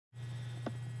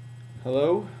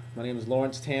Hello, my name is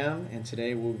Lawrence Tam, and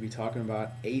today we'll be talking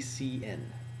about ACN.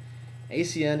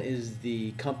 ACN is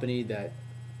the company that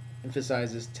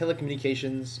emphasizes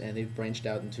telecommunications, and they've branched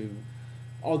out into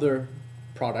other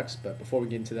products. But before we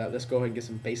get into that, let's go ahead and get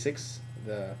some basics.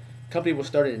 The company was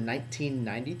started in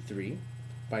 1993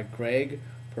 by Greg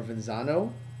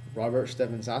Provenzano, Robert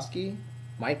Stefanowski,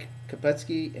 Mike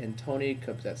Kopetsky, and Tony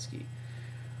Kopetsky.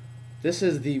 This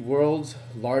is the world's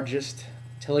largest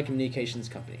telecommunications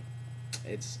company.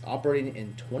 It's operating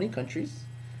in 20 countries,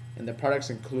 and the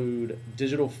products include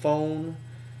digital phone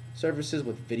services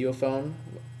with video phone,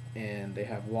 and they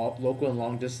have local and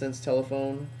long distance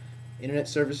telephone, internet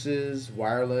services,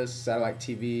 wireless, satellite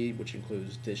TV, which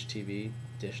includes Dish TV,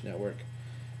 Dish Network,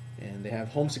 and they have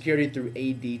home security through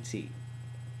ADT.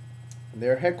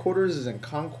 Their headquarters is in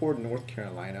Concord, North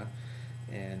Carolina,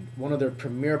 and one of their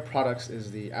premier products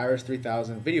is the Iris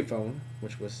 3000 video phone,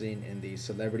 which was seen in the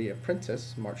Celebrity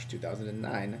Apprentice, March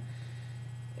 2009.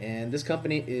 And this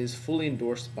company is fully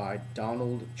endorsed by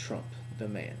Donald Trump, the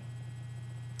man.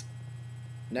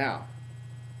 Now,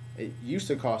 it used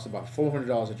to cost about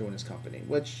 $400 to join this company,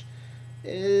 which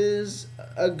is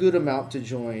a good amount to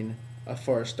join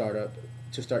for a startup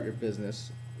to start your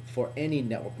business for any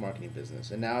network marketing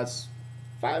business. And now it's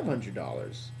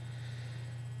 $500.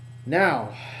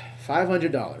 Now,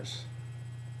 $500.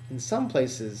 In some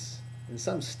places, in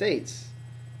some states,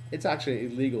 it's actually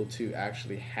illegal to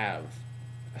actually have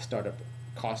a startup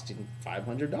costing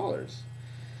 $500.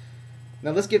 Now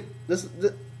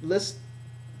let's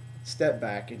step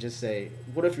back and just say,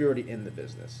 what if you're already in the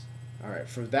business? All right,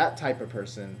 for that type of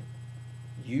person,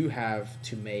 you have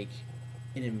to make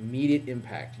an immediate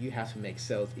impact. You have to make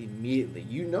sales immediately.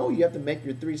 You know you have to make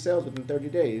your 3 sales within 30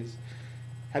 days.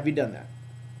 Have you done that?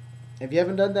 If you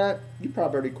haven't done that, you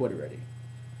probably already quit already.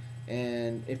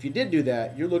 And if you did do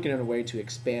that, you're looking at a way to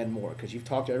expand more because you've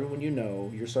talked to everyone you know,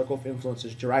 your circle of influence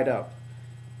is dried up.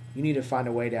 You need to find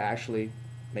a way to actually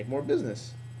make more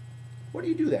business. Where do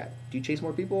you do that? Do you chase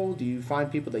more people? Do you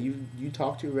find people that you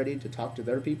talk to already to talk to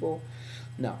their people?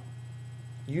 No.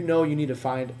 You know you need to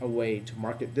find a way to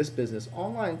market this business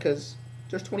online because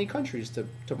there's 20 countries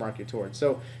to market towards.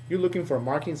 So you're looking for a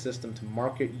marketing system to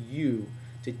market you,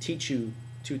 to teach you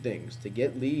 2 things: to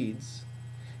get leads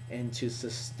and to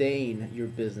sustain your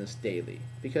business daily,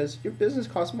 because your business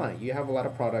costs money. You have a lot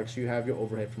of products, you have your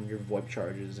overhead from your VoIP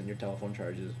charges and your telephone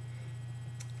charges.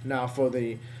 Now for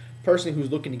the person who's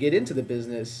looking to get into the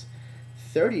business,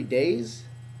 30 days,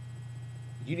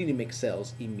 you need to make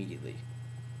sales immediately.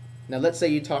 Now let's say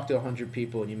you talk to 100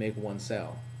 people and you make 1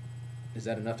 sale. Is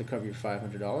that enough to cover your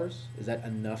 $500? Is that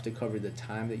enough to cover the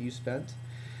time that you spent?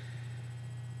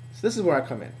 So this is where I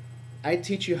come in. I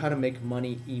teach you how to make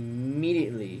money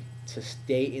immediately to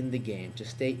stay in the game, to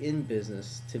stay in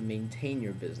business, to maintain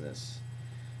your business.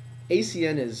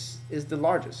 ACN is the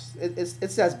largest.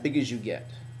 It's as big as you get.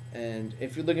 And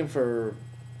if you're looking for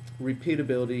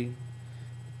repeatability,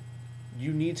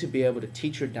 you need to be able to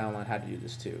teach your downline how to do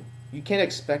this too. You can't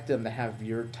expect them to have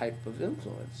your type of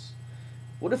influence.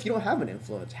 What if you don't have an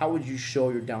influence? How would you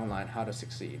show your downline how to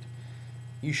succeed?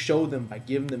 You show them by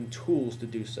giving them tools to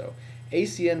do so.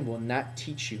 ACN will not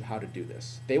teach you how to do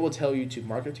this. They will tell you to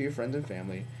market to your friends and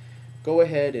family. Go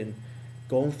ahead and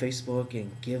go on Facebook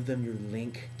and give them your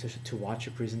link to watch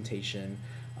your presentation.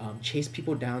 Chase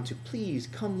people down to, please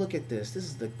come look at this. This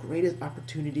is the greatest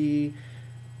opportunity.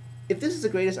 If this is the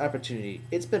greatest opportunity,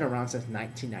 it's been around since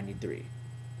 1993.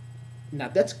 Now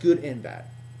that's good and bad.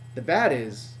 The bad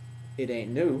is it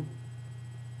ain't new.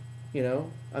 You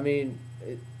know, I mean,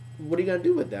 what are you gonna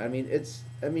do with that?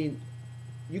 I mean,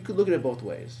 you could look at it both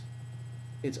ways.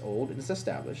 It's old and it's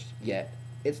established, yet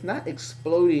it's not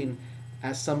exploding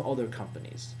as some other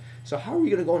companies. So how are you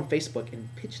going to go on Facebook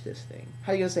and pitch this thing?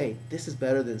 How are you going to say, this is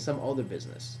better than some other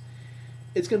business?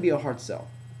 It's going to be a hard sell.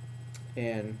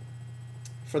 And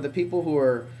for the people who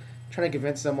are trying to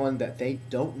convince someone that they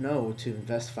don't know to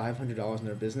invest $500 in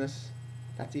their business,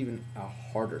 that's even a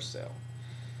harder sell.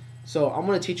 So I'm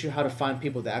going to teach you how to find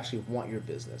people that actually want your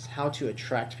business, how to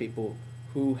attract people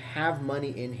who have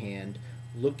money in hand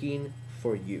looking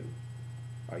for you.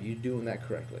 Are you doing that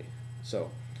correctly?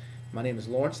 So my name is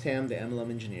Lawrence Tam, the MLM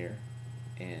engineer,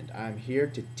 and I'm here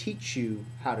to teach you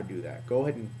how to do that. Go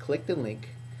ahead and click the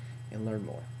link and learn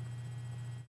more.